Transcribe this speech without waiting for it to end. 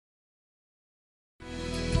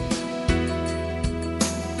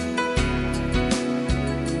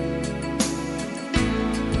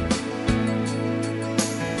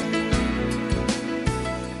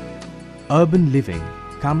Urban living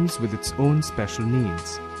comes with its own special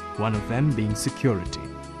needs, one of them being security.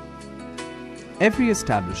 Every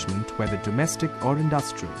establishment, whether domestic or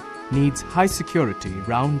industrial, needs high security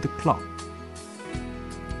round the clock.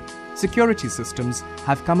 Security systems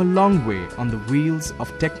have come a long way on the wheels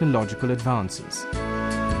of technological advances.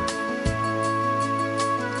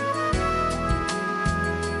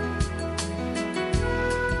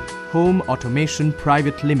 HOM Automation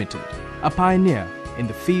Private Limited, a pioneer in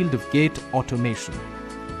the field of gate automation.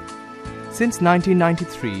 Since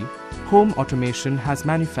 1993, HOM Automation has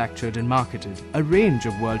manufactured and marketed a range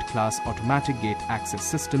of world-class automatic gate access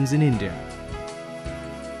systems in India.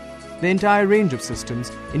 The entire range of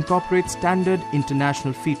systems incorporates standard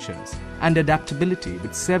international features and adaptability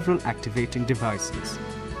with several activating devices.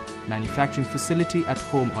 Manufacturing facility at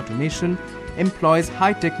HOM Automation employs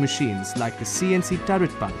high-tech machines like the CNC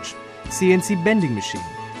turret punch, CNC bending machine,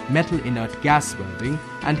 metal inert gas welding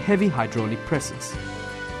and heavy hydraulic presses.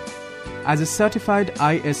 As a certified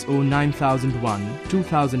ISO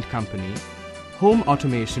 9001-2000 company, HOM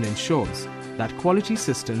Automation ensures that quality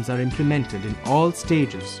systems are implemented in all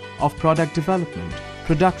stages of product development,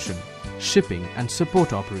 production, shipping and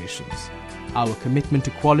support operations. Our commitment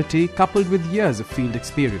to quality, coupled with years of field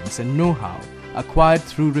experience and know-how acquired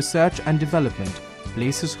through research and development,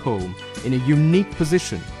 places HOM in a unique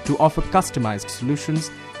position to offer customized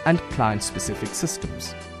solutions and client-specific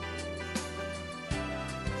systems.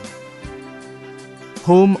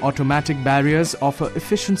 HOM automatic barriers offer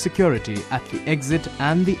efficient security at the exit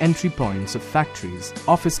and the entry points of factories,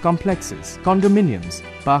 office complexes, condominiums,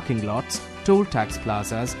 parking lots, toll tax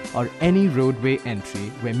plazas or any roadway entry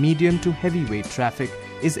where medium to heavyweight traffic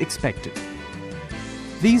is expected.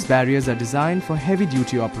 These barriers are designed for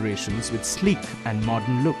heavy-duty operations with sleek and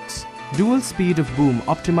modern looks. Dual speed of boom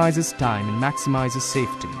optimizes time and maximizes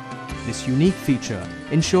safety. This unique feature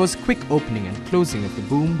ensures quick opening and closing of the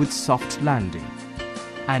boom with soft landing.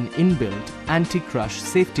 An inbuilt anti-crush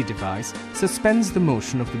safety device suspends the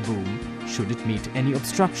motion of the boom should it meet any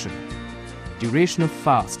obstruction. Duration of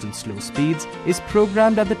fast and slow speeds is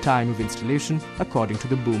programmed at the time of installation according to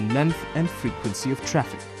the boom length and frequency of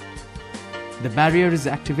traffic. The barrier is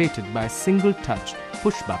activated by a single touch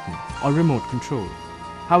push button or remote control.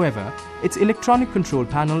 However, its electronic control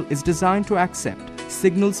panel is designed to accept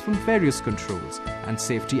signals from various controls and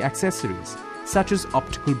safety accessories such as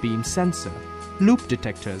optical beam sensor, loop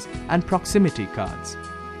detectors and proximity cards.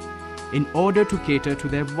 In order to cater to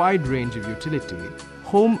their wide range of utility,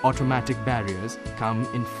 HOM automatic barriers come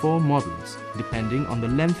in 4 models depending on the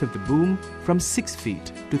length of the boom from 6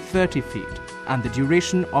 feet to 30 feet and the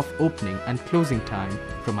duration of opening and closing time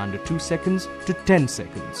from under 2 seconds to 10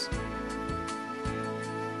 seconds.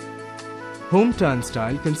 HOM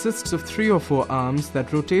turnstile consists of 3 or 4 arms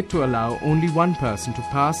that rotate to allow only one person to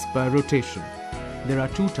pass per rotation. There are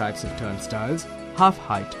 2 types of turnstiles, half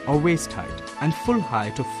height or waist height and full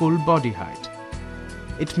height or full body height.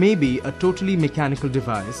 It may be a totally mechanical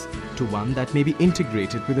device to one that may be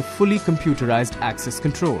integrated with a fully computerized access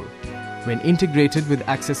control. When integrated with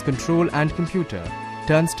access control and computer,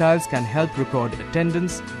 turnstiles can help record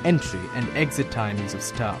attendance, entry and exit timings of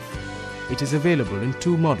staff. It is available in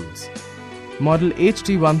 2 models. Model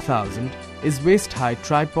HD1000 is waist-height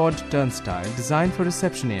tripod turnstile designed for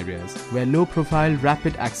reception areas where low-profile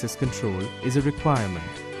rapid access control is a requirement.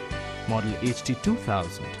 Model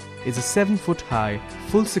HD2000 is a 7-foot-high,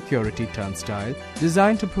 full-security turnstile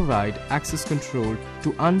designed to provide access control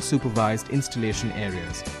to unsupervised installation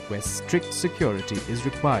areas where strict security is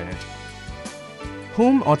required.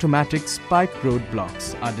 HOM automatic spike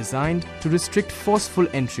roadblocks are designed to restrict forceful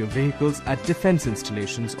entry of vehicles at defense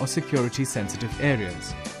installations or security-sensitive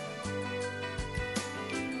areas.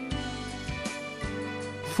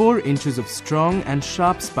 4 inches of strong and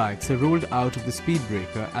sharp spikes are rolled out of the speed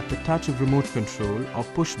breaker at the touch of remote control or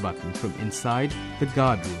push button from inside the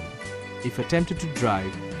guard room. If attempted to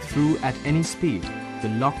drive through at any speed, the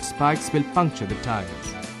locked spikes will puncture the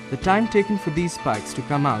tires. The time taken for these spikes to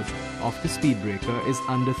come out of the speed breaker is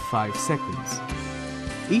under 5 seconds.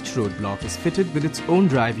 Each roadblock is fitted with its own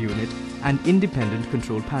drive unit and independent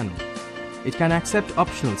control panel. It can accept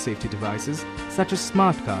optional safety devices such as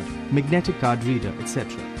smart card, magnetic card reader,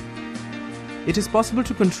 etc. It is possible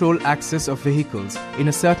to control access of vehicles in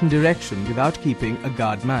a certain direction without keeping a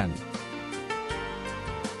guard man.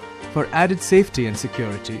 For added safety and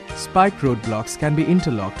security, spike roadblocks can be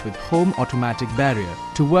interlocked with HOM automatic barrier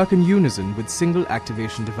to work in unison with single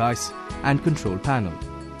activation device and control panel.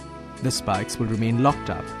 The spikes will remain locked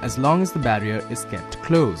up as long as the barrier is kept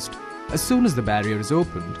closed. As soon as the barrier is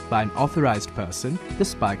opened by an authorized person, the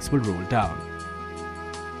spikes will roll down.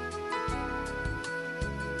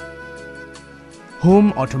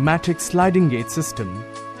 HOM Automatic Sliding Gate System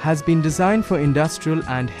has been designed for industrial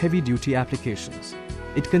and heavy-duty applications.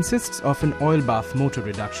 It consists of an oil bath motor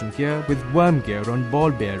reduction gear with worm gear on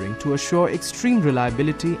ball bearing to assure extreme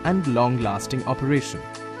reliability and long-lasting operation.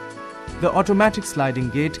 The automatic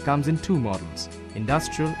sliding gate comes in two models,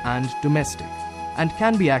 industrial and domestic, and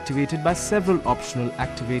can be activated by several optional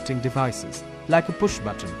activating devices like a push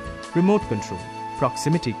button, remote control,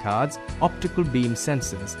 proximity cards, optical beam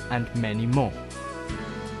sensors, and many more.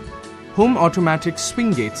 HOM Automatic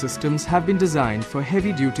swing gate systems have been designed for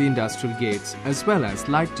heavy-duty industrial gates as well as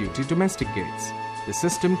light-duty domestic gates. The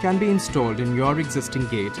system can be installed in your existing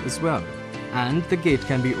gate as well, and the gate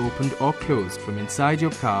can be opened or closed from inside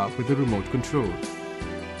your car with a remote control.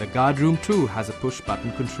 The guardroom too has a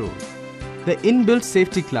push-button control. The inbuilt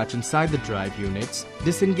safety clutch inside the drive units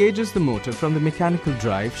disengages the motor from the mechanical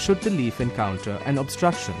drive should the leaf encounter an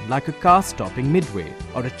obstruction like a car stopping midway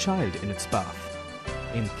or a child in its path.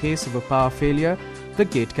 In case of a power failure, the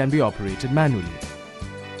gate can be operated manually.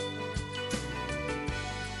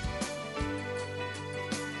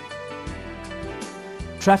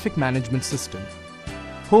 Traffic Management System.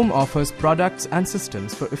 HOM offers products and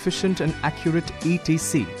systems for efficient and accurate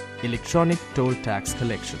ETC, electronic toll tax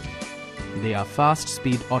collection. They are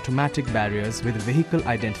fast-speed automatic barriers with a vehicle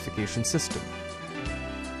identification system.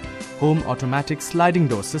 HOM Automatic sliding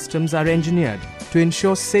door systems are engineered to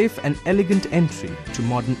ensure safe and elegant entry to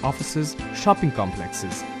modern offices, shopping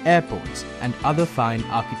complexes, airports, and other fine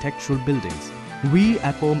architectural buildings. We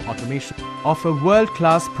at HOM Automation offer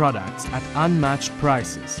world-class products at unmatched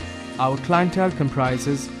prices. Our clientele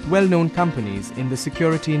comprises well-known companies in the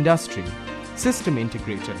security industry, system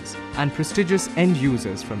integrators, and prestigious end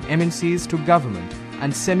users from MNCs to government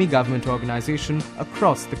and semi-government organizations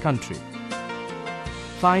across the country.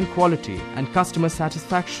 Fine quality and customer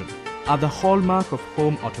satisfaction are the hallmark of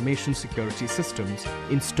HOM Automation security systems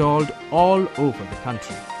installed all over the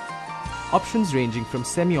country. Options ranging from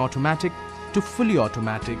semi-automatic to fully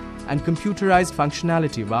automatic and computerized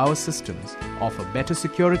functionality of our systems offer better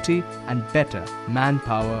security and better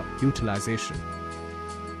manpower utilization.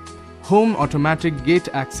 HOM Automatic Gate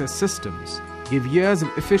Access Systems give years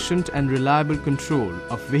of efficient and reliable control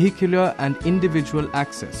of vehicular and individual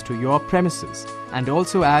access to your premises and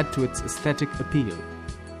also add to its aesthetic appeal.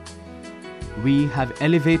 We have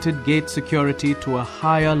elevated gate security to a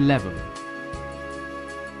higher level.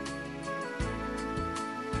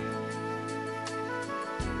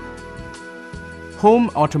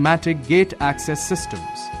 HOM Automatic Gate Access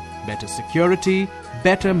Systems. Better security,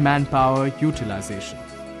 better manpower utilization.